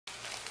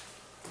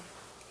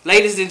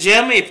Ladies and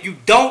gentlemen, if you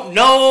don't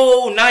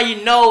know, now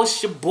you know.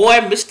 It's your boy,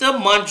 Mr.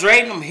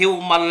 Mondre. I'm here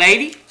with my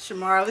lady,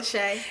 Shamara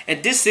Lachey.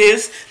 And this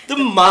is the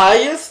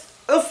Myers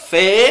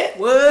Affair.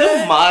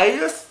 What? The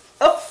Myers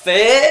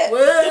Affair.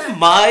 What? The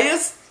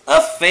Myers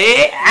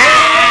Affair.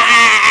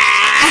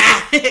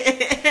 Ah!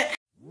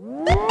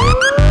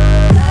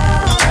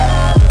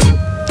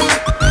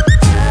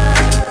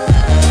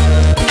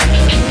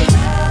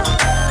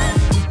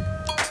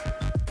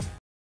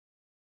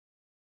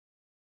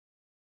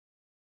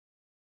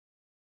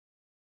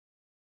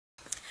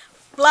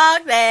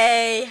 Vlog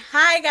day.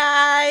 Hi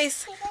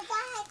guys.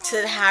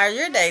 How are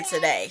your day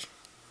today?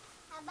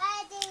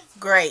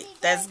 Great.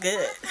 That's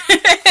good.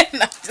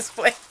 No, just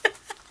play.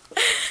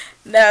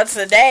 No,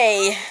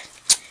 today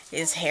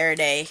is hair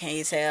day. Can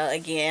you tell?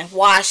 Again,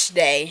 wash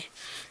day.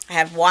 I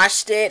have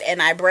washed it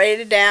and I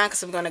braided it down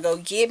because I'm going to go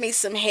get me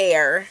some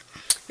hair.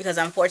 Because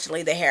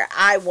unfortunately the hair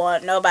I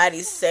want,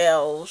 nobody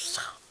sells.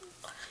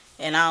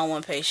 And I don't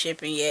want to pay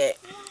shipping yet.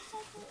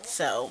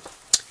 So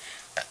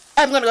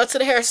I'm going to go to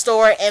the hair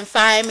store and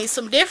find me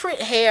some different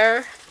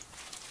hair.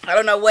 I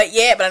don't know what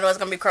yet, but I know it's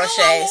going to be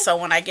crochet. So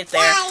when I get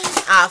there,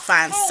 I'll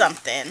find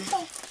something.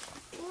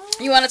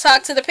 You want to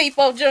talk to the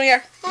people,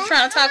 Junior? You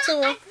trying to talk to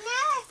them?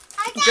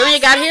 Junior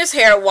got his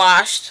hair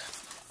washed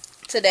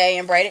today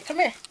and braided. Come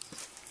here.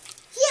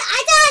 Yeah,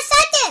 I got a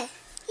sucker.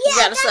 You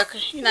got a sucker.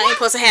 You know, you're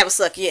supposed to have a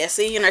sucker. Yeah,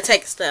 see, you're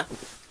taking stuff.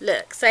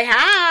 Look, say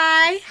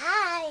hi.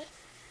 Hi.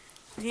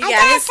 He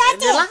got his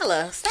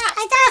Jalala. Stop.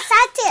 I got a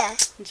sucker.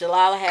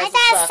 Jalala has a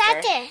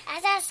sucker. I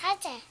got a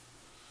sucker.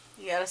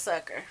 You got a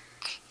sucker.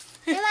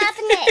 I'm not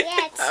opening it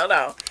yet. Oh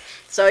no.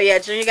 So yeah,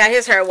 Junior got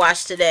his hair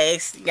washed today.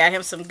 Got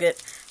him some good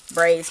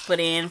braids put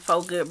in,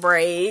 4 good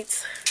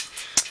braids,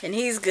 and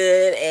he's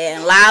good.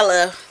 And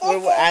Lila,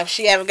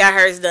 she haven't got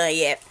hers done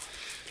yet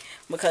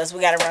because we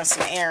got to run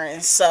some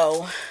errands.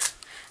 So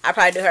I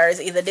probably do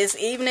hers either this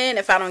evening.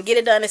 If I don't get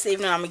it done this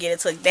evening, I'm gonna get it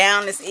took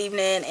down this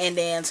evening, and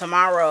then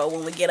tomorrow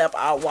when we get up,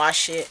 I'll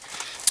wash it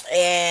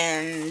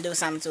and do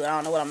something to it. I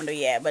don't know what I'm gonna do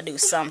yet, but do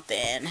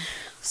something.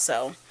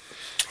 So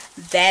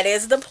that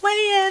is the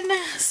plan.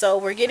 So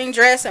we're getting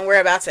dressed and we're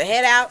about to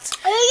head out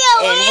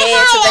and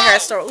head to the hair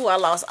store. Ooh, I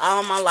lost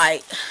all my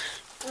light.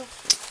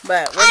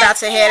 But we're about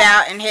to head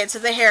out and head to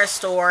the hair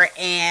store,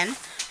 and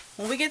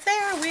when we get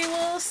there, we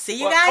will see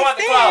you guys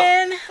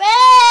then.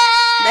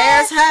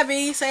 There's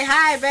Hubby. Say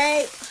hi,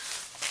 babe.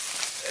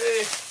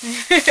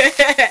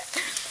 Hey.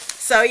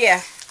 So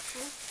yeah,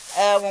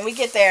 when we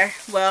get there,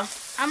 well,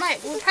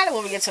 probably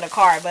when we get to the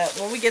car, but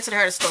when we get to the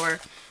hair store,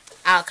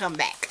 I'll come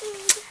back.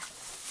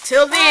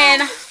 Till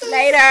then,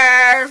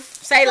 later.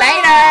 Say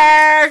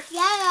later.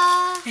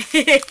 Yeah.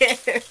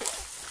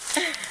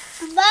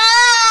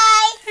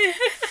 Bye.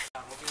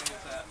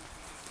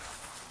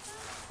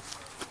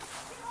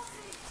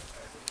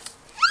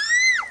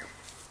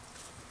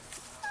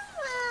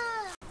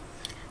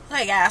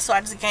 Hey guys, so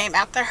I just came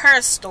out the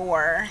hair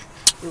store.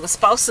 We were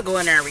supposed to go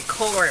in there and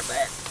record,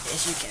 but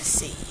as you can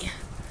see,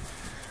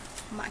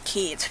 my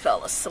kids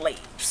fell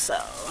asleep, so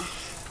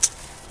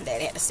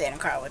Daddy had to stay in the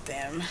car with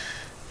them.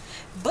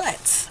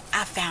 But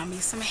I found me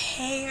some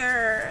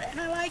hair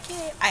and I like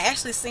it. I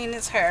actually seen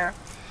this hair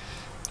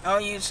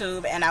on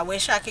YouTube and I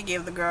wish I could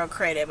give the girl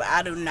credit, but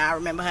I do not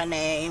remember her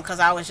name because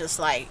I was just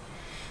like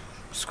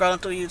scrolling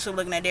through YouTube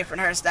looking at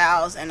different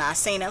hairstyles, and I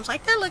seen it. I was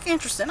like, that look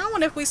interesting. I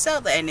wonder if we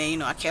sell that. And then, you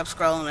know, I kept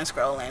scrolling and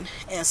scrolling.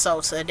 And so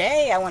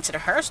today I went to the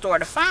hair store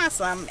to find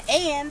some,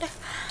 and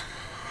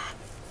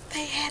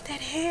they had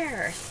that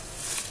hair.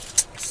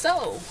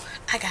 So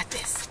I got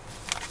this.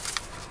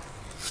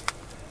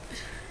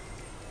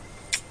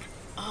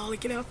 Oh,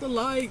 look out the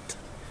light.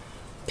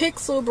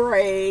 Pixel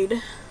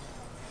braid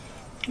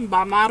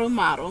by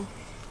Model.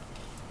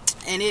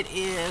 And it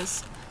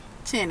is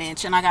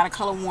 10-inch, and I got a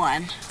color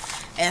 1.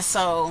 And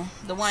so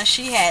the one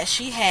she had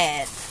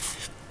 18-inch.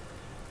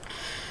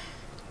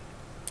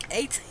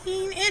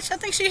 I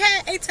think she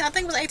had 18. I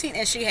think it was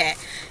 18-inch she had.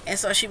 And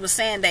so she was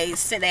saying they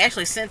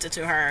actually sent it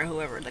to her,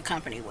 whoever the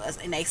company was,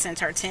 and they sent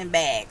her 10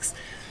 bags,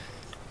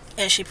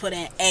 and she put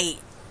in 8.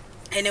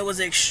 And it was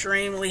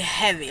extremely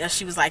heavy.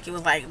 She was like, it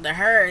was like the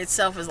hair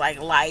itself is like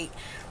light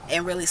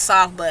and really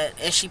soft, but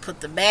as she put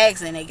the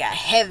bags in, it got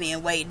heavy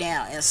and weighed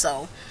down. And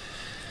so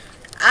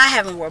I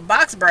haven't worn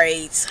box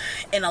braids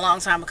in a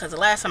long time because the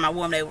last time I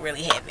wore them, they were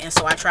really heavy. And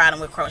so I tried them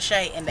with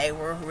crochet and they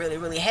were really,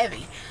 really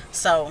heavy.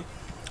 So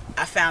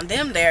I found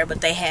them there, but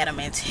they had them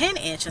in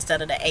 10-inch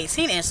instead of the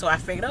 18-inch. So I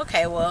figured,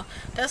 okay, well,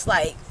 that's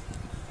like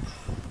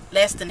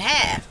less than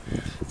half.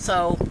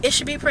 So it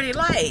should be pretty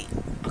light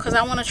because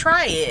I want to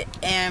try it.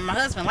 And my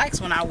husband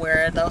likes when I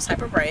wear those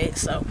type of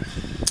braids. So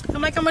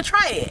I'm like, I'm going to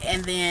try it.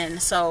 And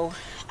then, so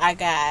I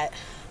got 2,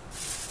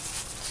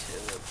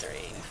 3,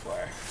 4,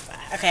 5.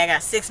 Okay, I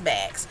got 6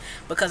 bags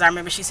because I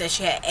remember she said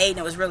she had 8 and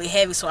it was really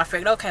heavy. So I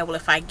figured, okay, well,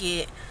 if I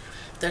get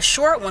the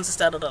short ones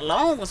instead of the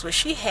long ones, what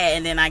she had,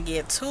 and then I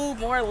get 2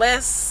 more or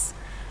less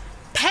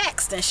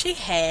packs than she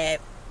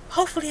had,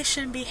 hopefully it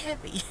shouldn't be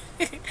heavy.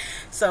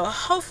 So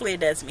hopefully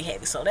it doesn't be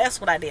heavy. So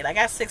that's what I did. I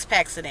got 6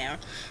 packs of them,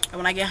 and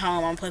when I get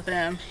home, I'm put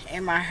them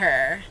in my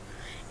hair,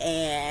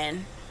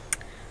 and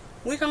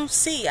we're gonna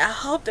see. I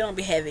hope they don't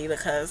be heavy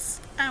because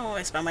I don't want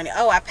to waste my money.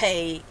 Oh, I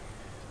paid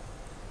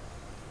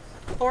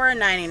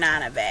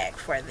 $4.99 a bag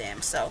for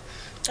them, so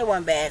it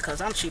wasn't bad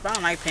because I'm cheap. I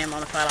don't like paying more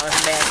than $5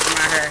 a bag for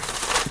my hair,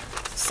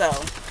 so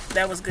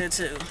that was good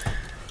too.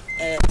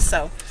 And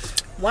so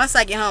once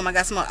I get home, I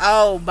got some more.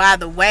 Oh, by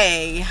the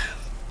way,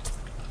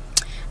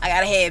 I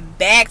gotta head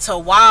back to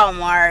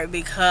Walmart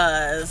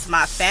because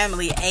my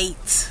family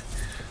ate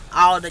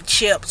all the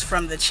chips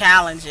from the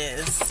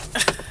challenges.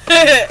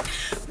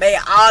 They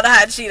ate all the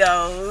hot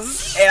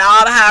Cheetos and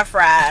all the hot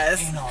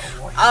fries.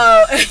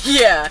 Oh,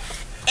 yeah.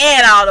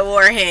 And all the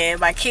Warheads.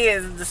 My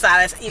kids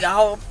decided to eat a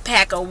whole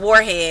pack of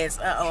Warheads.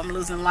 Uh-oh, I'm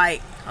losing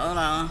light. Hold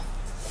on.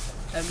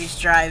 Hubby's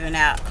driving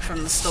out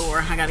from the store.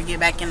 I gotta get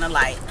back in the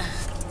light.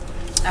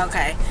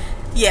 Okay.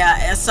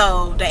 Yeah, and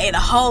so they ate a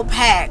whole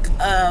pack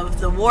of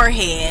the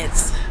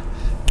Warheads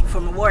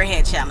from the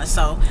Warhead challenge.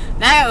 So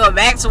now I gotta go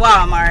back to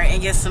Walmart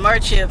and get some more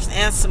chips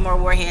and some more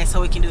Warheads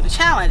so we can do the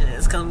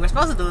challenges, because we were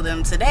supposed to do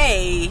them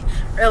today,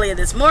 earlier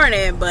this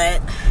morning,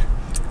 but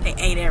they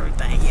ate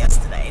everything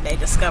yesterday. They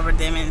discovered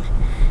them and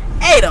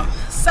ate them.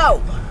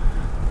 So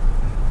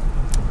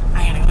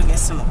I gotta go get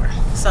some more.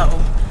 So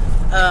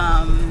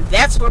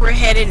that's where we're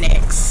headed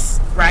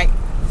next, right?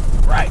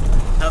 Right.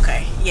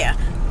 Okay. Yeah.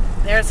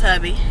 There's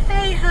Hubby.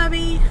 Hey,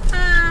 Hubby.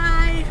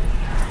 Hi.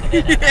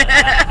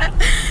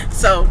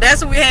 So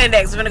that's where we're headed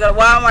next. We're gonna go to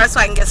Walmart so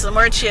I can get some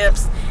more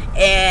chips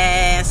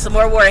and some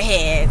more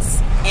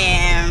Warheads.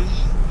 And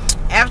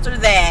after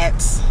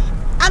that,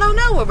 I don't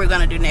know what we're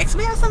gonna do next.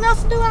 We have something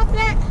else to do after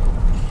that?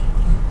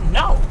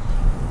 No.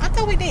 I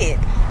thought we did.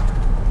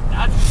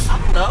 I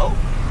don't know.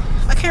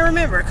 I can't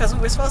remember because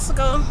we were supposed to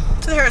go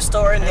to the hair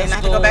store and then I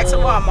have to go back to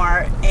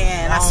Walmart.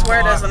 And I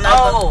swear there's another.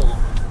 Oh,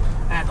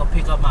 I gotta go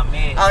pick up my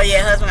meds. Oh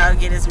yeah, husband gotta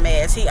get his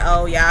meds.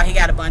 Y'all, he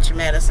got a bunch of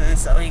medicine,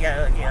 so he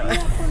gotta get it.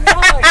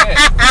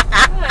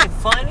 That ain't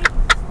funny.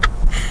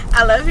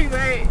 I love you,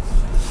 babe.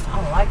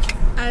 I don't like you.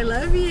 I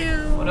love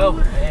you. Whatever,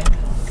 man.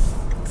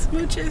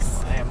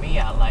 Smooches. Man, me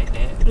out like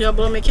that. You wanna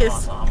blow me a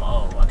kiss? I'm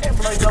old. I can't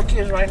blow no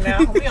kiss right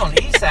now. We on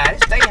the east side.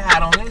 It stay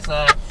hot on this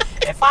side.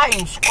 If I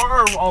even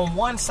swerve on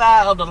one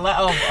side of the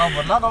of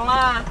another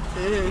line,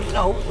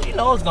 you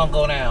know it's gonna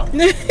go down.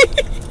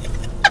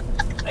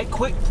 They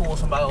quick pull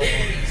somebody over on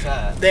the east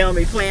side. They don't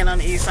be playing on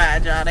the east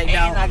side, y'all. They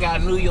don't. And I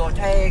got New York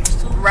tags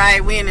too.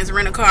 Right, we in this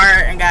rental car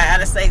and got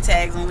out of state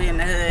tags and we in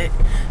the hood.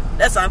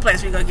 That's the only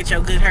place we go get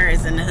your good hair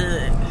is in the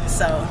hood.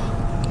 So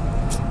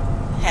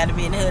had to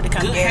be in the hood to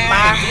come get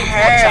my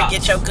hair,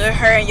 get your good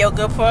hair and your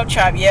good pork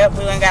chop. Yep,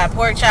 we went got a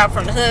pork chop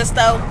from the hood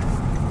stove.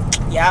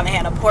 Y'all ain't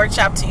had a pork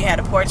chop till you had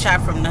a pork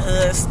chop from the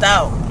hood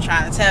stove. I'm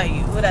trying to tell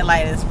you, who that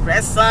light is.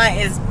 That sun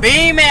is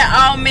beaming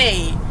on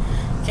me.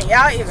 Can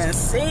y'all even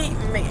see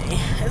me?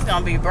 It's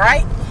gonna be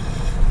bright.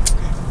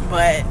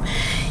 But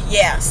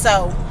yeah,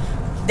 so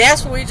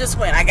that's where we just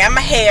went. I got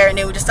my hair and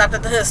then we just stopped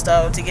at the hood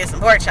stove to get some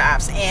pork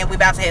chops. And we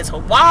about to head to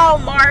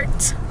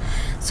Walmart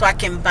so I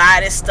can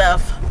buy this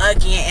stuff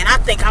again. And I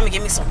think I'm gonna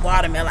get me some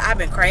watermelon. I've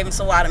been craving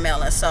some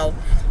watermelon. So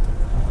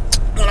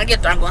when I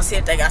get there, I'm gonna see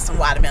if they got some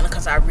watermelon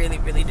because I really,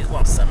 really do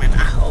want some. And I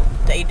hope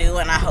they do.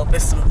 And I hope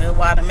it's some good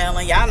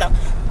watermelon. Y'all know,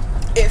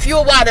 if you're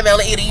a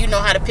watermelon eater, you know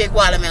how to pick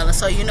watermelon.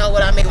 So you know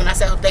what I mean when I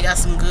say I hope they got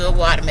some good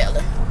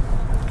watermelon.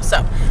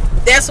 So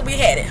that's where we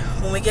headed.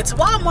 When we get to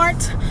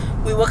Walmart,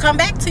 we will come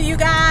back to you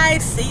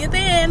guys. See you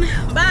then.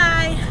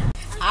 Bye.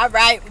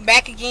 Alright, we're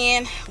back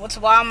again. Went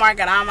to Walmart,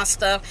 got all my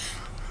stuff.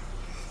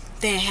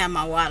 Didn't have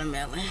my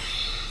watermelon.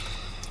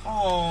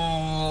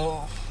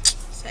 Oh.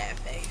 Sad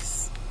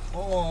face.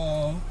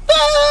 Oh.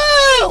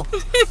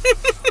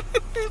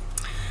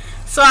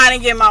 So I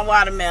didn't get my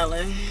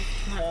watermelon.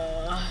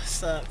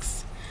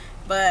 Sucks.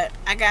 But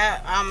I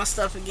got all my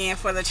stuff again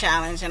for the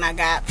challenge, and I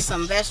got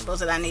some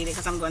vegetables that I needed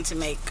because I'm going to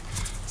make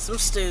some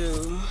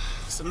stew,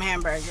 some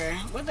hamburger.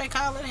 What they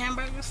call it?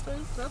 Hamburger stew?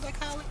 Is that what they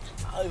call it?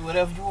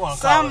 Whatever you want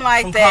to call it. Something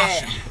like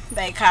that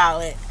they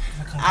call it.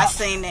 I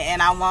seen it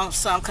and I want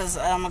some because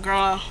a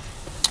girl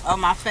on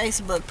my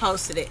Facebook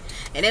posted it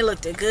and it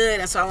looked good,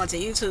 and so I went to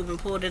YouTube and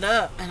pulled it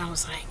up and I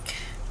was like,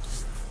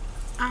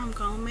 I'm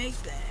gonna make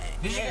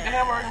that. Did you get the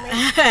hamburger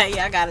meat?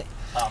 Yeah, I got it.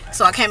 Okay.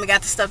 So I came and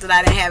got the stuff that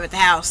I didn't have at the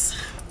house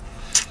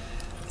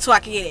so I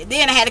could get it.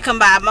 Then I had to come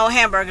buy more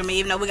hamburger meat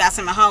even though we got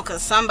some at home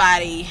because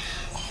somebody,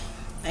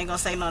 ain't gonna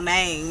say no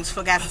names,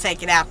 forgot to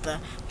take it out the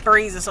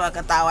freezer so I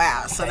could throw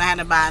out. So I had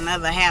to buy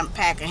another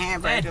pack of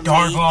hamburger meat.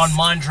 Doggone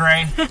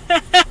Mondre.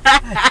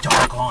 That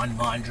doggone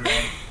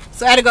Mondre.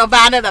 So I had to go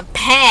buy another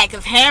pack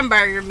of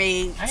hamburger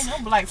meat.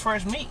 Ain't no like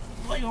fresh meat.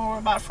 What you worry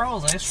about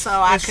frozen? It's, so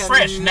I could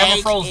fresh, make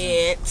never frozen.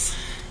 it.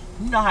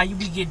 You know how you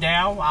be get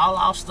down. All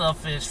our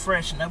stuff is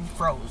fresh, never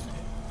frozen.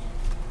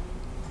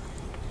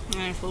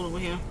 I ain't fooling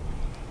with him.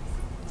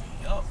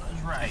 Yup,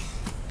 that's right.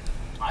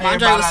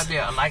 Everybody out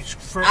there like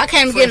I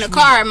came to get in the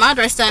car and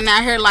Mondre standing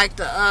out here like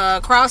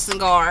the crossing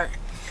guard.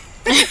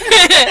 So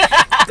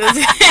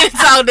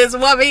this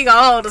woman, he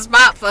gonna hold the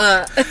spot for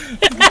her.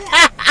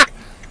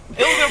 It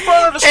was in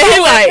front of the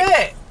store like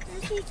that.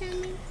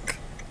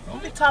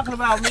 Don't be talking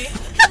about me.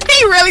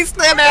 He really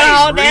stood there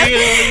and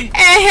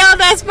held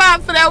that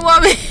spot for that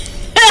woman.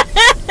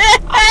 I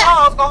thought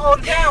I was gonna hold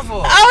it down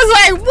for her. I was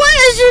like, what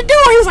is you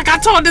doing? He was like, I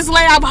told this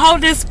lady I'm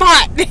holding this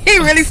spot. He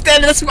really stood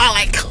in the spot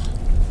like.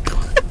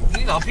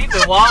 You know, people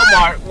in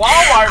Walmart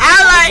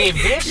I like,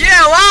 get vicious.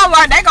 yeah,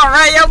 Walmart, they gonna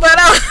run your butt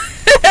up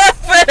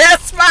for that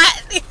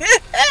spot.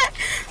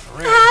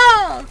 Really?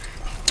 Oh.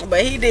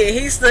 But he did.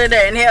 He stood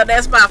there and held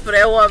that spot for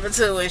that woman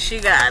too, and she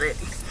got it.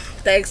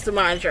 Thanks to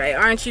Mondre.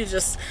 Aren't you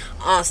just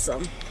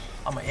awesome?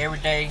 I'm an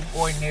everyday,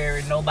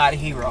 ordinary, nobody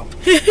hero.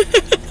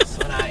 That's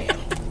what I am.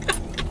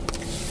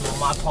 Doing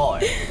my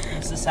part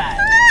in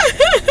society.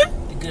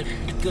 The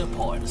good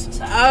part of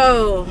society.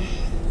 Oh.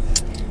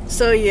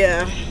 So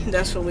yeah,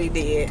 that's what we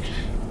did.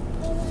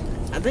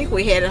 I think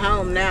we headed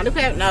home now.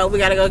 No, we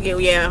gotta go get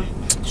we gotta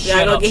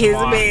go get his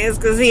meds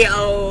because he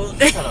old.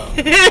 Shut up.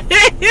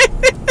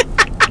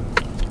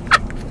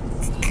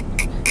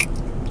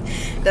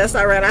 That's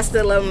alright. I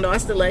still love him though. I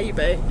still love you,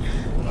 babe.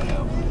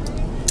 Whatever.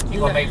 You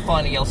gonna make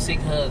fun of your sick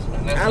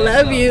husband. I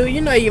love you. You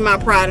know you my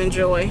pride and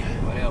joy.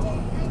 Whatever.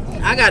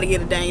 I gotta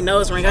get a dang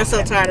nose ring. I'm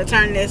so tired of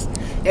turning this.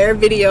 Every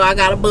video I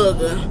got a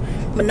booger.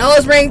 My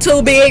nose ring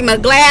too big. My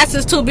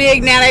glasses too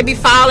big now. They be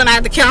falling. I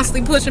have to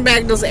constantly pushing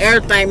back. Does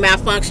everything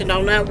malfunction?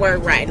 Don't nothing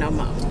work right no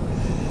more.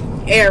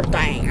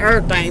 Everything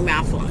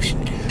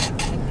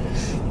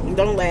malfunctioning.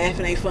 Don't laugh.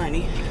 It ain't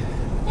funny.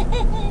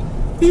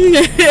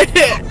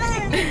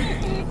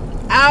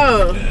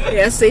 Oh,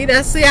 yeah. See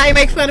how you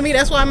make fun of me.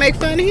 That's why I make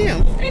fun of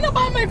him. Ain't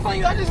nobody make fun of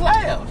you. I just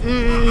laughed.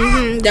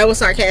 That was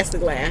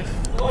sarcastic laugh.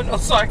 There was no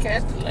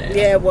sarcastic laugh.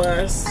 Yeah, it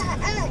was.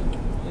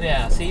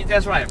 Yeah, see,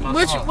 that's right.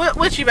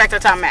 What you back there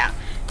talking about?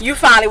 You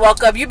finally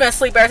woke up. You been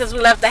asleep ever since we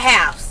left the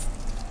house.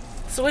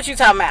 So what you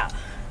talking about?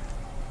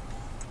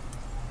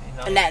 You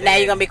know, And now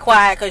you're going to be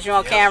quiet because you're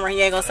on camera and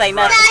you ain't going to say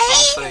nothing.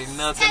 Don't say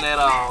nothing at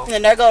all.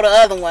 And there go the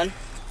other one.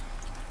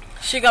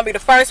 She going to be the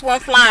first one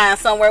flying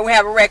somewhere we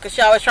have a wreck because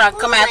she always trying to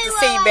come out the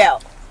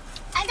seatbelt.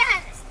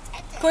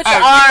 Put your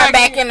arm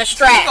back in the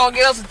strap. You going to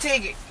get us a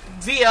ticket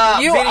via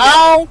You video.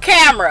 on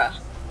camera.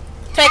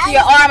 Taking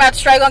your arm out the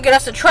strap going to get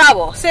us in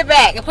trouble. Sit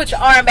back and put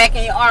your arm back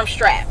in your arm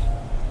strap.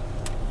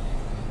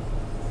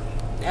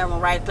 That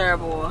one right there,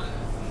 boy.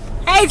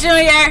 Hey,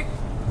 Junior.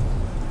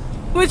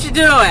 What you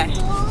doing?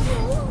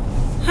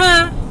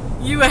 Huh?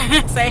 You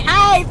say,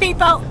 hey,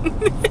 people.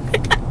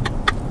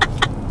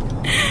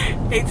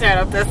 He turned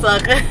up that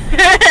sucker.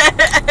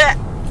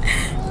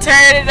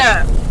 Turn it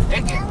up.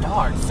 It get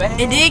dark fast.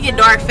 It did get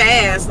dark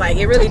fast. Like,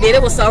 it really did.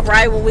 It was so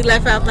bright when we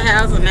left out the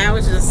house, and now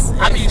it's just...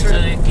 I'm used to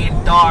it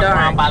getting dark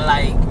around by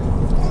like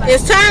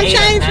It's time 8 or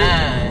changing.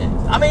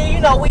 9. I mean,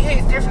 you know, we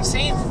hit different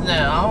seasons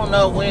now. I don't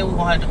know when we're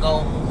going to have to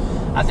go.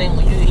 I think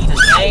when you either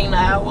gain an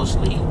hour of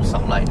sleep or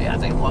something like that. I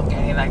think we'll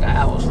gain like an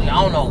hour of sleep.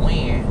 I don't know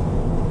when.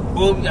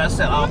 But we got to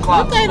set our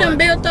clocks. What they done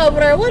built over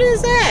there? What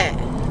is that?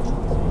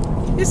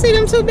 You see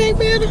them two big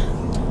buildings? I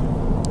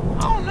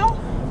don't know.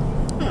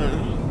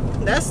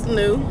 That's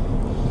new.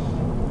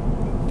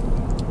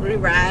 We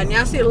riding.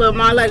 Y'all see a little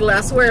more like, I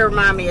swear it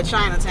remind me of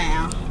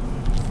Chinatown.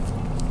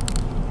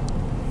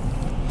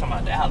 Talking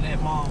about the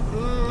outlet mall.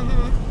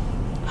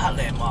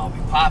 Outlet mall be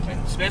popping,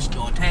 especially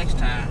during tax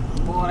time.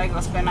 Boy, they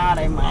gonna spend all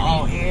their money.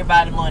 Oh,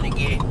 everybody money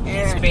get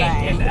spent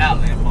at the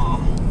outlet mall.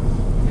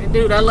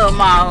 Dude, that little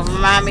mall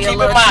remind me of Keep in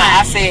little mind,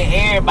 I China. said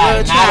everybody,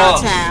 Little not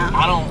us. Chinatown.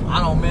 I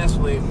don't mess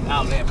with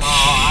outlet mall.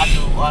 I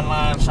do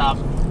online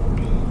shopping.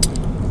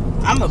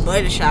 I'm a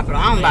budget shopper.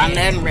 I don't buy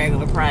nothing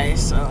regular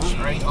price. So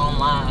Straight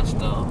online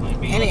stuff.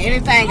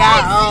 anything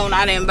I own,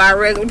 I didn't buy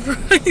regular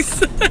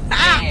price.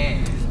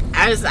 Man.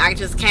 I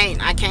just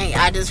can't.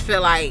 I just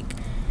feel like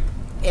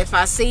if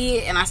I see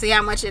it and I see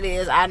how much it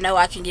is, I know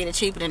I can get it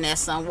cheaper than that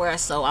somewhere.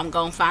 So I'm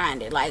gonna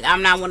find it. Like,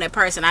 I'm not one of that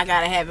person. I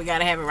gotta have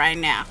it right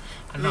now.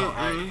 I know,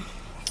 right?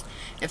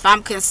 If I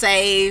can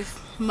save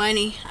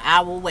money,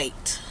 I will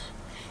wait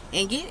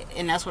and get it,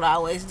 and that's what I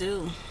always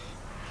do.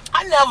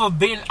 I never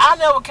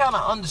kind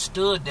of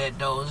understood that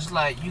though. It's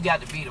like you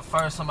got to be the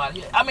first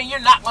somebody. I mean, you're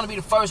not going to be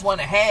the first one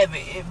to have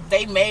it. If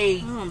they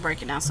made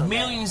break it down so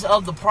millions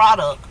of the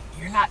product,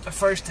 you're not the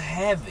first to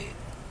have it.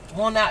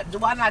 Why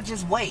not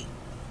just wait?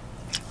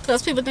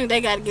 Because people think they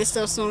got to get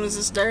stuff as soon as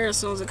it's there, as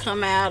soon as it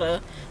come out,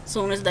 or as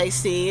soon as they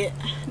see it.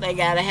 They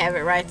got to have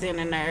it right then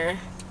and there.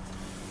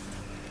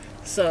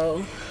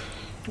 So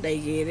they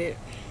get it.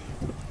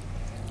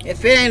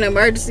 If it ain't an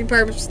emergency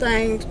purpose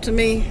thing to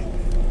me,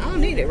 I don't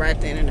need it right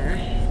then and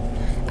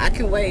there. I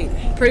can wait.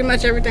 Pretty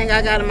much everything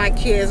I got and my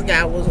kids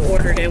got was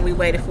ordered, and we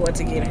waited for it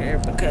to get here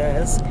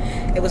because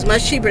it was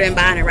much cheaper than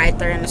buying it right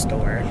there in the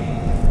store.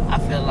 I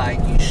feel like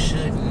you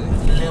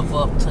shouldn't live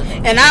up to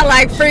that. And I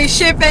like free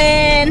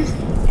shipping.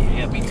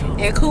 Yeah, me too.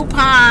 And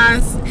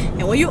coupons.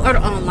 And when you order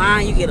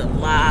online, you get a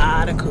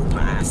lot of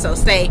coupons. So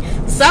say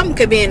something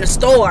could be in the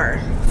store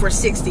for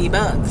 $60,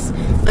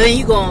 but then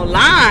you go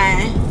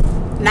online,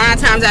 9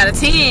 times out of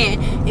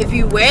 10, if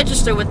you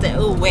register with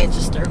the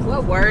register,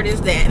 what word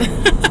is that?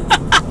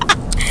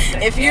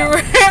 if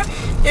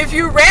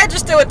you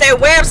register with their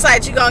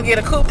website, you're gonna get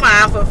a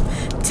coupon for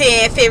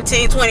 10,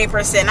 15,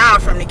 20%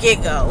 off from the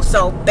get-go.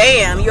 So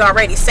bam, you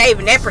already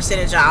saving that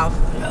percentage off.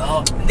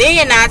 Yeah.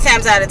 Then 9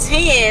 times out of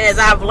 10, as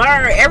I've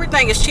learned,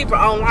 everything is cheaper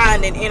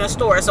online than in a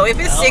store. So if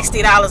it's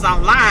 $60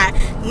 online,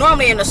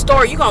 normally in the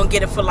store you're gonna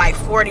get it for like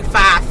 $45,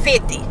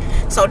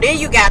 $50. So then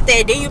you got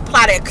that, then you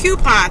apply that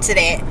coupon to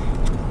that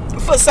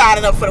for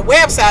signing up for the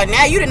website.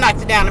 Now you done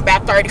knocked it down to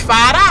about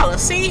 $35.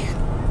 See?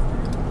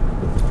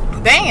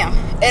 Bam.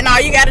 And all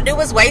you got to do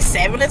is wait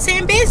 7 to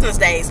 10 business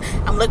days.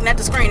 I'm looking at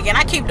the screen again.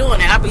 I keep doing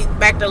that. I'll be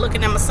back there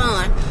looking at my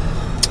son.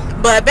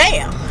 But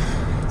bam.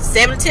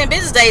 7 to 10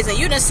 business days and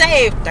you done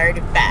save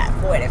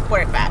 35, 40,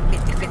 45,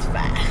 50,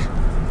 55.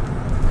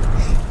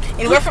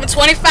 Anywhere from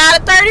 $25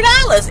 to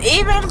 $30,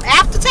 even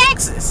after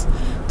taxes,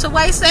 to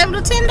wait 7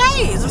 to 10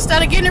 days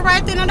instead of getting it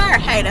right then and there.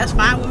 Hey, that's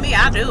fine with me.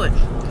 I'll do it.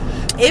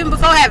 Even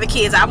before having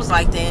kids, I was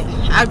like that.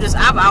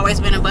 I've always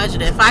been a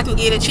budgeter. If I can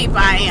get it cheap,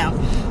 I am.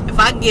 If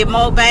I can get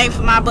more bang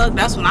for my buck,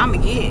 that's what I'm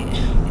gonna get.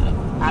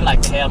 I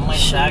like to have money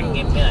so I can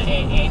get me an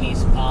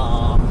Annie's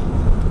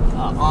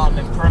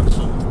almond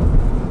pretzel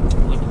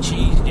with the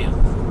cheese dip.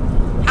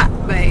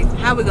 Babe,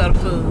 how we go to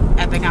food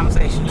after the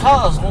conversation?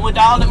 Cause with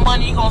all the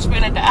money you gonna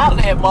spend at the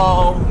outlet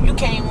mall, you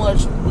can't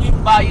much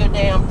buy your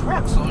damn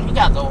pretzel. You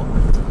got to.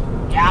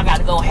 Y'all got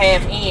to go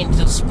half in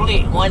to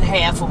split one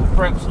half of a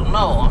pretzel.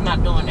 No, I'm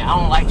not doing that. I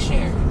don't like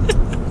sharing.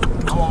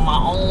 I want my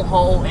own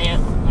whole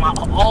and my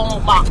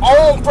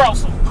own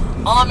pretzel,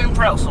 almond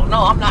pretzel.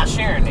 No, I'm not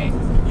sharing that.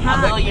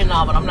 I love you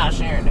now, but I'm not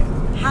sharing that.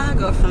 How I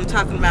go from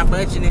talking about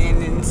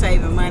budgeting and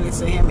saving money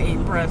to him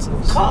eating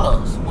pretzels?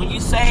 Cause when you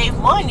save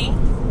money,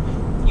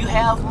 you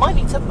have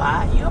money to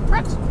buy your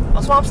pretzel.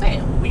 That's what I'm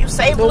saying. When you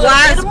save a little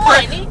bit of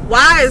money,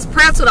 why is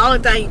pretzel the only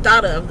thing you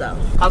thought of though?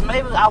 Cause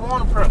maybe I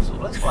want a pretzel.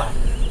 That's why.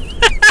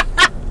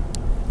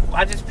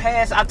 I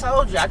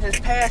told you, I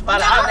just passed by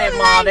the outlet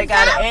mall. They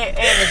got an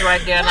Errands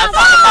right there, and I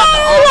thought about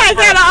the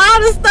got all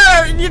the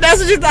stuff. That's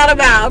what you thought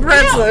about, a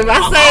pretzel. If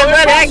I save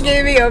money, I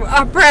give me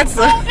a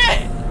pretzel.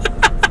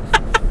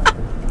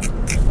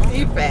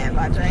 You fat,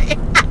 my Jay.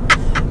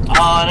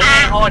 Oh, that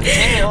ain't hard to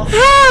tell.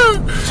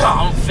 So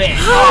I'm fat.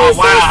 Oh,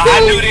 wow. I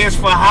knew this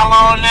for how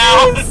long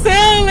now?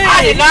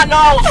 I did not know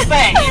I was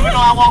fat, even though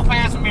I walk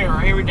past the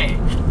mirror every day.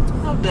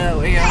 I'm done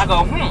with you. I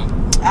go,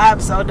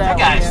 I'm so done. That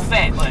guy's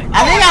fat, but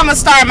I think I'm gonna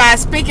start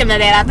speaking of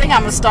that, I think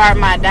I'm gonna start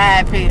my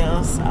diet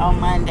pills on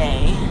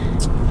Monday.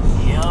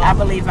 Yeah. I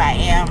believe I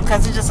am,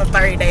 because it's just a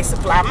 30-day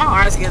supply. My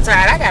arms get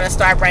tired. I gotta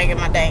start bringing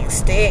my dang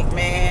stick,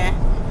 man.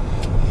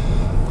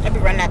 I be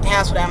running out the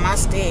house without my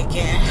stick.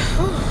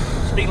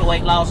 And speaking of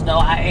weight loss, though,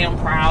 I am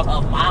proud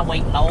of my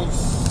weight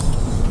loss.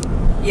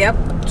 Yep,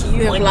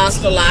 you have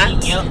lost a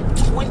lot. Yep,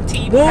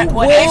 20 pounds.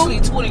 Well, actually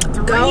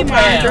 23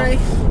 pounds.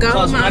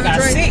 Because when I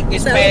got sick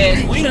this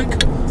past week,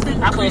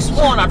 I could have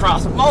sworn I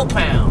dropped some more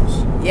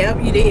pounds.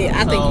 Yep, you did.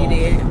 I think you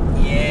did.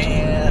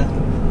 Yeah.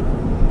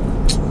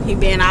 He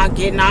been out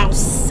getting all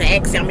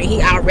sexy. I mean,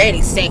 he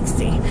already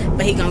sexy,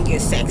 but he gonna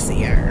get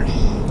sexier.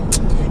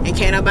 And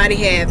can't nobody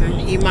have him.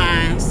 He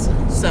minds.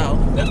 So,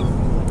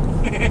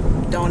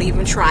 don't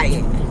even try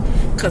it.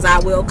 Because I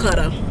will cut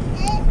him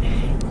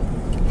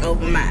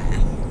over mine.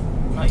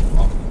 No, you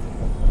won't.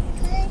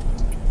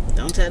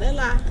 Don't tell that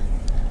lie.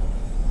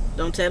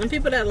 Don't tell them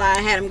people that lie.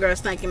 I had them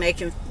girls thinking they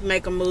can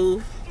make a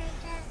move.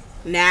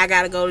 Now I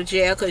gotta go to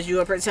jail because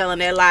you were telling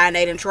that lie and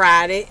they done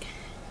tried it.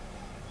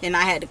 And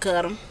I had to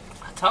cut them.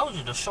 I told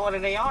you, the shorter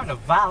they are, the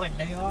violent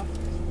they are.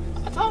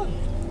 I told you.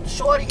 The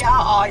shorter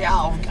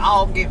y'all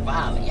all get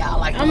violent. Y'all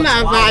like I'm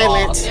not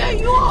violent. Yeah,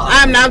 you are.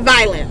 I'm not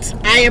violent.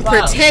 I am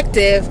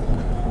protective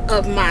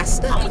of my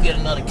stuff. I'm gonna get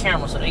another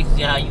camera so they can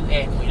see how you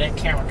act when that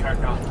camera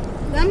turned on.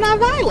 I'm not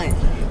violent.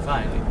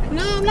 Violent.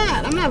 No, I'm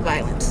not. I'm not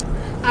violent.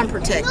 I'm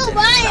protective.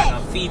 Like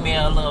a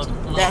female, little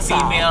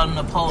female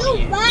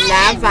Napoleon.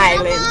 Not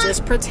violent,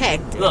 just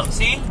protective. Look,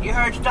 see? You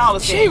heard your daughter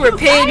say. She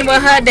repeating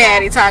what her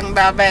daddy talking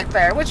about back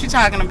there. What you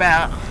talking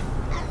about?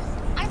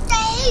 I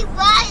say he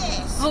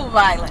violent. Who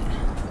violent?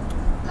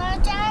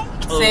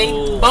 See?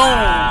 Boom.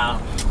 Wow.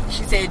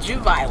 She said you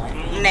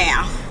violent.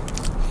 Now.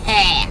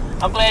 Ha.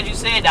 I'm glad you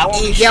said that. I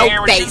won't be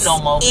sharing with you no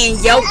more. In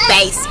your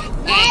face.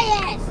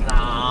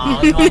 Nah,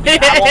 I won't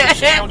be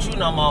sharing with you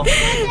no more.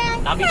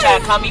 I'll be trying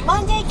to call me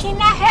Monday. Can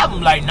I have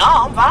him? Like,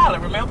 nah, I'm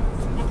violent, remember?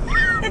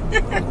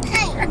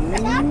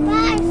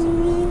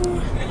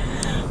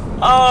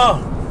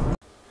 Oh.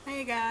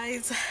 Hey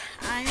guys,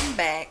 I am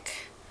back.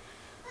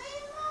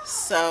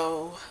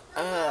 So,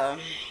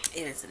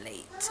 it is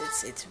late.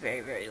 It's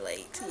very, very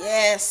late.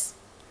 Yes.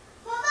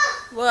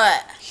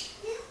 What?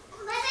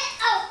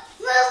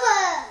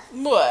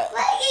 Mama, What? what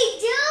are you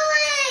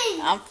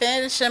doing? I'm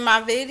finishing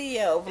my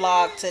video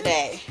vlog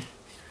today.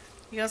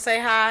 You gonna say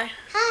hi?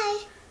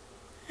 Hi.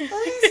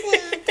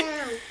 Sit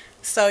down.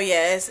 So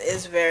yeah,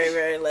 it's very,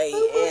 very late,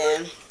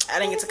 and I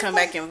didn't get to come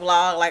back and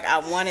vlog like I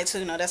wanted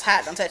to. No, that's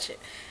hot. Don't touch it.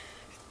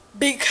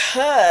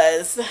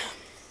 Because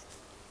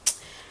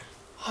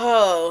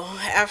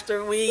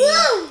after we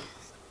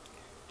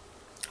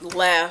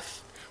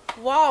left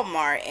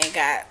Walmart and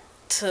got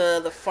to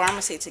the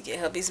pharmacy to get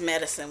Hubby's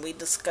medicine, we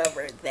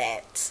discovered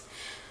that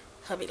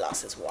Hubby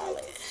lost his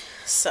wallet.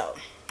 So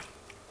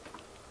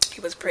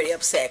he was pretty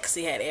upset because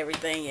he had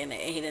everything in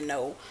it and he didn't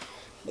know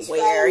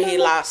where he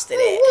lost it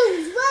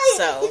at.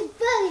 So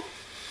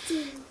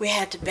we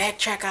had to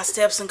backtrack our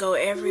steps and go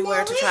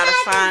everywhere to try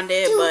to find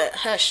it. But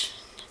hush.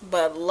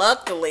 But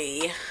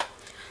luckily,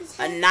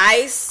 a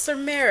nice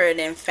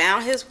Samaritan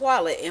found his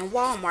wallet in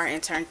Walmart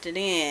and turned it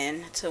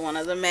in to one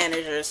of the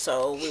managers.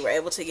 So we were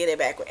able to get it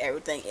back with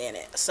everything in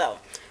it. So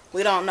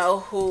we don't know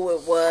who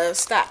it was.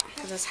 Stop,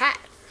 because it's hot.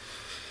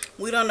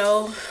 We don't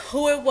know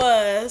who it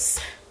was.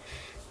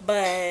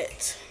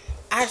 But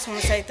I just want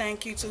to say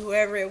thank you to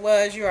whoever it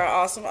was. You are an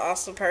awesome,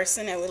 awesome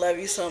person, and we love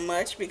you so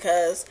much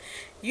because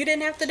you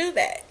didn't have to do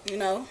that. You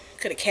know,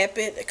 could have kept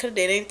it, could have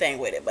did anything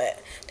with it,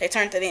 but they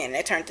turned it in.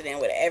 They turned it in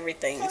with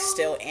everything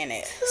still in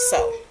it.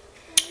 So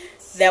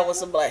that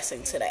was a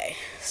blessing today.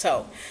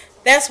 So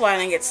that's why I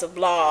didn't get to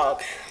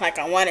vlog like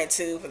I wanted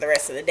to for the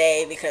rest of the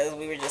day because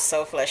we were just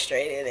so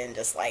frustrated and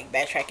just like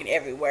backtracking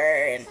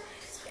everywhere, and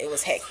it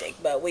was hectic.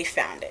 But we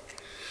found it.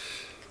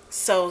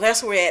 So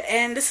that's where we're at.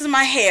 And this is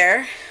my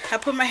hair. I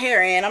put my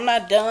hair in. I'm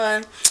not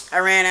done. I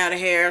ran out of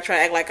hair. I try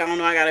to act like I don't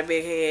know I got a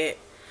big head.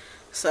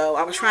 So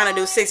I was trying to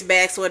do 6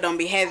 bags so it don't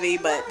be heavy.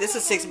 But this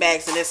is 6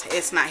 bags and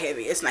it's not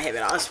heavy. It's not heavy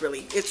at all. It's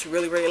really,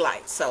 really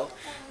light. So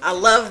I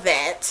love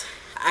that.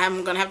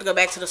 I'm going to have to go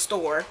back to the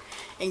store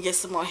and get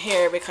some more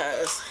hair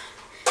because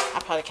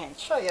I probably can't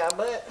show y'all.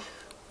 But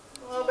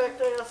all back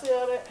there, y'all see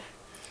all that?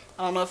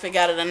 I don't know if it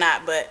got it or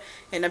not. But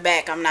in the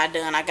back, I'm not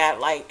done. I got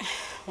like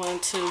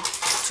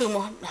 2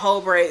 more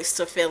whole braids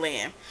to fill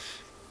in.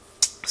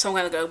 So I'm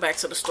gonna go back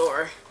to the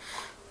store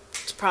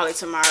probably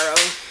tomorrow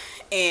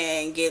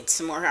and get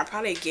some more hair. I'll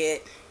probably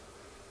get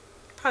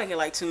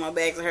like 2 more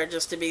bags of hair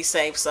just to be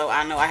safe, so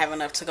I know I have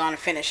enough to go on and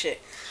finish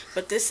it.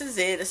 But this is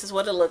it. This is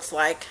what it looks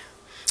like.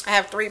 I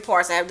have 3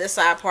 parts. I have this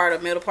side part, a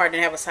middle part,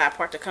 and I have a side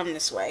part to come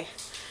this way.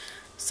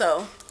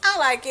 So I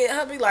like it.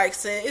 Hubby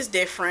likes it. It's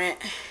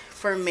different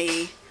for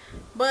me,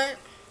 but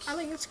I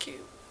think it's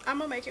cute. I'm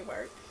gonna make it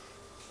work.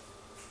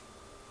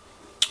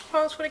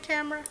 Pose for the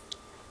camera.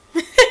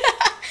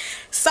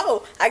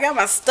 So I got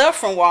my stuff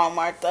from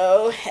Walmart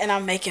though, and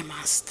I'm making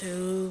my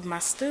stew.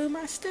 I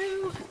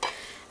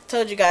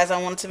told you guys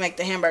I wanted to make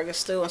the hamburger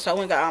stew, and so I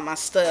went and got all my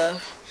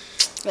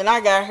stuff. Then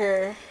I got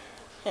here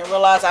and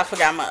realized I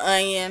forgot my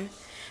onion,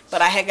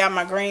 but I had got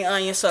my green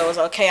onion, so it was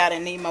okay. I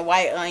didn't need my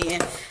white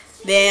onion.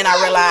 Then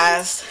I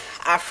realized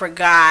I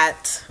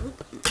forgot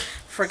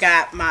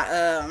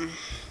my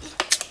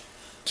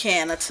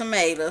can of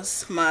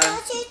tomatoes, my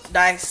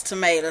diced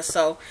tomatoes,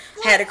 so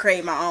I had to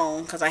create my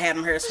own because I had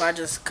them here, so I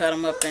just cut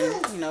them up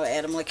and, you know,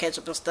 add them with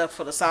ketchup and stuff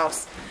for the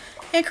sauce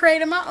and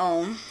created my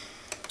own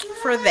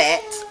for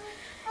that.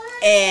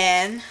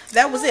 And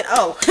that was it.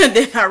 Oh, and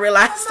then I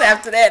realized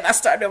after that, and I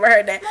started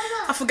overheard that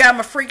I forgot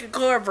my freaking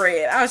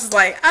cornbread. I was just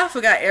like, I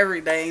forgot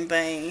every dang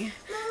thing.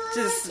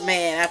 Just,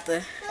 man,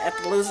 after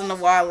losing the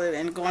wallet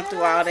and going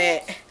through all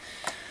that,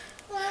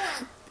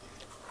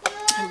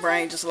 my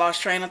brain just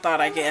lost train of thought,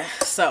 I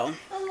guess. So,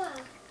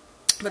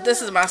 but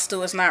this is my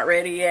stew. It's not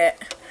ready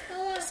yet.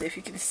 Let's see if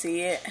you can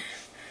see it.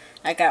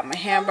 I got my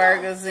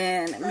hamburgers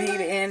in,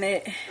 meat in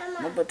it,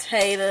 my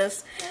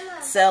potatoes,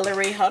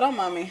 celery, hold on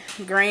mommy,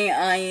 green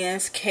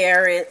onions,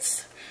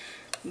 carrots,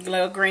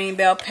 little green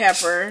bell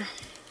pepper,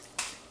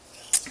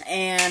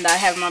 and I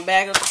have my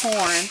bag of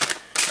corn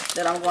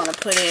that I'm going to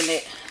put in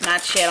it.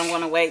 Not yet. I'm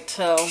going to wait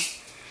till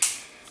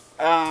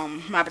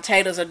my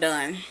potatoes are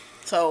done.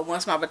 So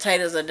once my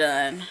potatoes are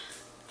done,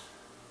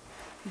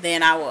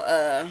 then I will,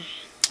 oh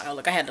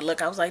look, I had to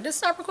look. I was like, this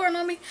stop recording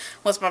on me?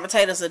 Once my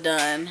potatoes are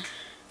done,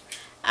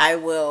 I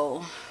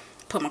will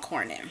put my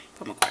corn in.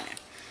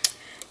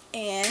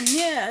 And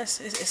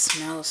yes, it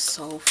smells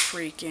so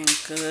freaking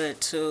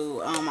good too.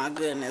 Oh my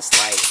goodness,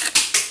 like,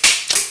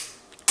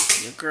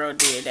 your girl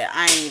did that.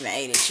 I ain't even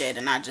ate it yet,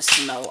 and I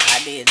just know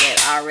I did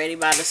that already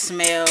by the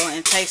smell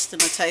and tasting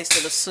the taste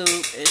of the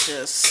soup.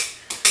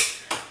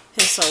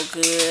 It's so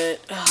good.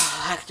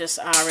 Oh, I just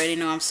already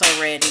know I'm so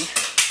ready.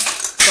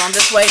 So I'm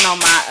just waiting on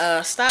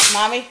my, stop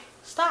mommy,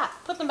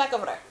 stop, put them back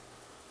over there.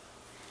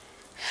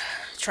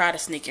 Try to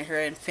sneak in here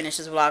and finish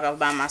this vlog off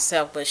by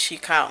myself, but she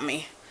caught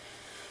me.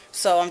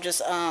 So I'm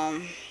just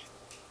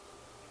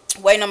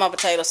waiting on my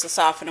potatoes to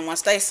soften, and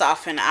once they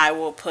soften, I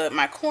will put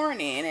my corn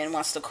in. And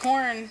once the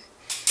corn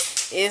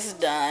is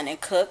done and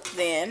cooked,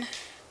 then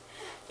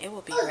it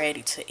will be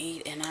ready to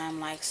eat. And I'm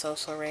like so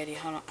ready.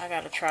 Hold on, I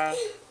gotta try.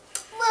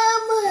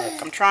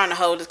 Look, I'm trying to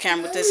hold this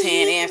camera with this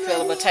hand and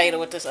fill a potato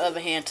with this other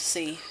hand to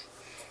see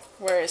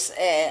where it's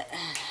at.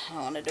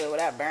 I want to do it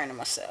without burning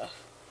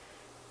myself.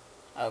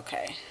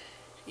 Okay.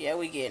 Yeah,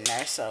 we getting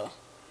there. So,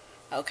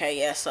 okay,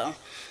 yeah, so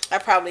I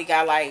probably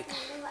got like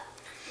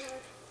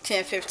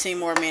 10-15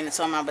 more minutes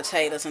on my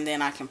potatoes, and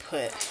then I can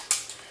put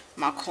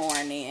my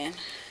corn in.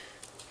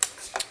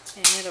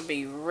 And it'll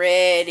be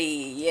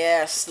ready.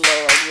 Yes,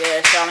 Lord.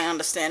 Yes, y'all ain't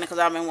understand it because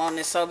I've been wanting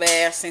it so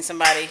bad. I've seen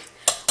somebody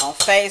on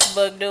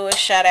Facebook do it.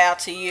 Shout out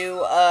to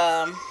you,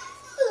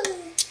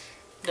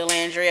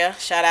 Delandria.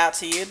 Shout out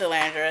to you,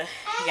 Delandria.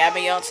 got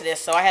me onto this.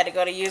 So I had to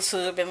go to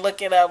YouTube and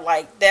look it up.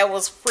 Like, that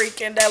looked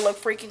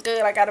freaking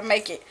good. I gotta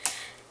make it.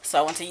 So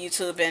I went to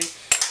YouTube and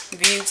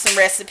viewed some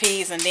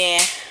recipes and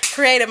then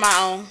created my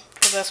own.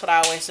 Because that's what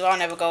I always do. I'll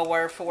never go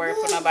word for word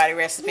for nobody's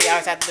recipe. I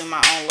always have to do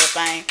my own little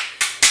thing.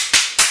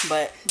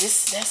 But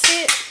that's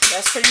it.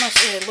 That's pretty much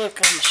it. Look,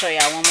 I'm gonna show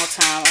y'all one more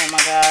time. Oh my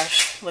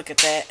gosh, look at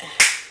that.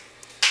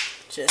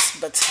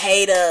 Just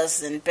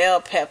potatoes and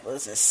bell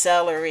peppers and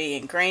celery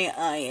and green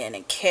onion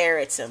and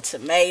carrots and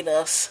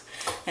tomatoes.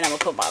 And I'm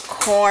gonna put my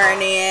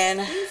corn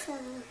in.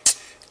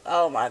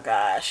 Oh my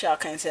gosh, y'all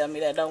can't tell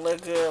me that don't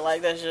look good.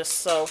 Like, that's just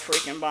so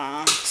freaking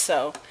bomb.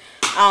 So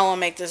I don't want to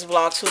make this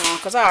vlog too long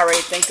because I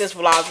already think this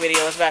vlog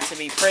video is about to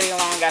be pretty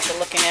long. Got to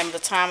looking at the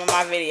time of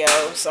my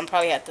videos. I'm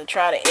probably have to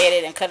try to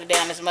edit and cut it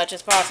down as much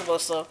as possible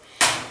so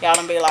y'all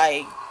don't be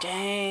like,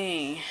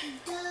 dang,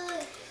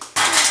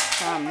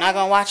 I'm not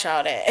gonna watch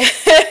all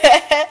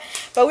that.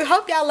 But we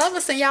hope y'all love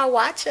us and y'all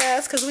watch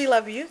us because we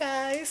love you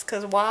guys.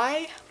 Because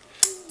why?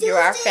 You're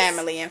our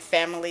family and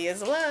family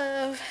is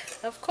love,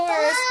 of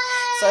course.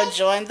 So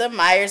join the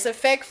Myers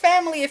Effect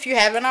family if you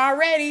haven't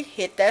already.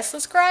 Hit that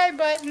subscribe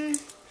button.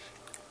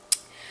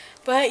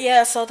 But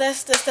yeah, so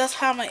that's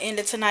how I'm gonna end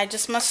it tonight.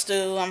 Just my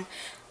stew.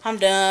 I'm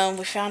done.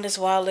 We found this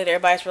wallet.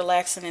 Everybody's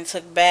relaxing and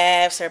took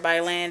baths.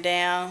 Everybody laying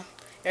down.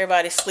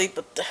 Everybody sleep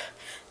with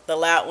the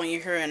loud one you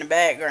hear in the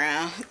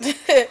background.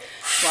 Well,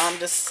 I'm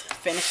just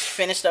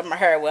finished up my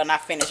hair. Well,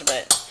 not finished,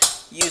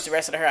 but used the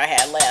rest of the hair I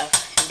had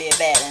left and did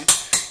that and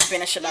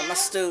finishing up my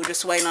stew.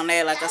 Just waiting on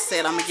that. Like I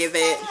said, I'm gonna give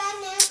it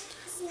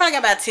probably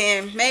got about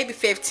 10, maybe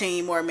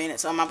 15 more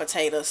minutes on my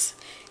potatoes.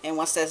 And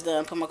once that's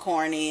done, put my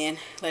corn in,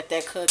 let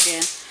that cook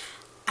in.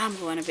 I'm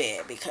going to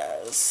bed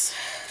because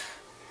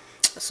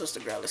the sister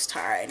girl is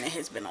tired and it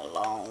has been a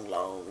long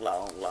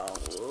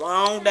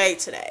day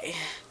today.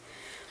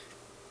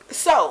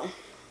 So,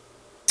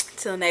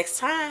 till next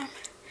time,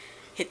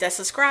 hit that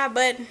subscribe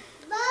button,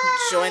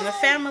 join the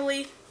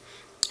family,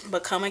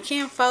 become a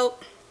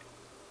kinfolk.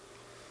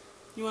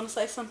 You want to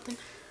say something?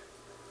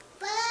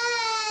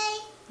 Bye.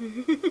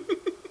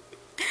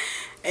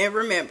 And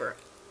remember,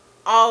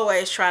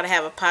 always try to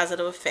have a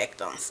positive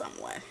effect on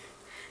someone.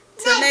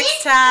 Till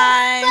next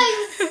time.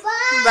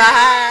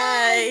 Bye.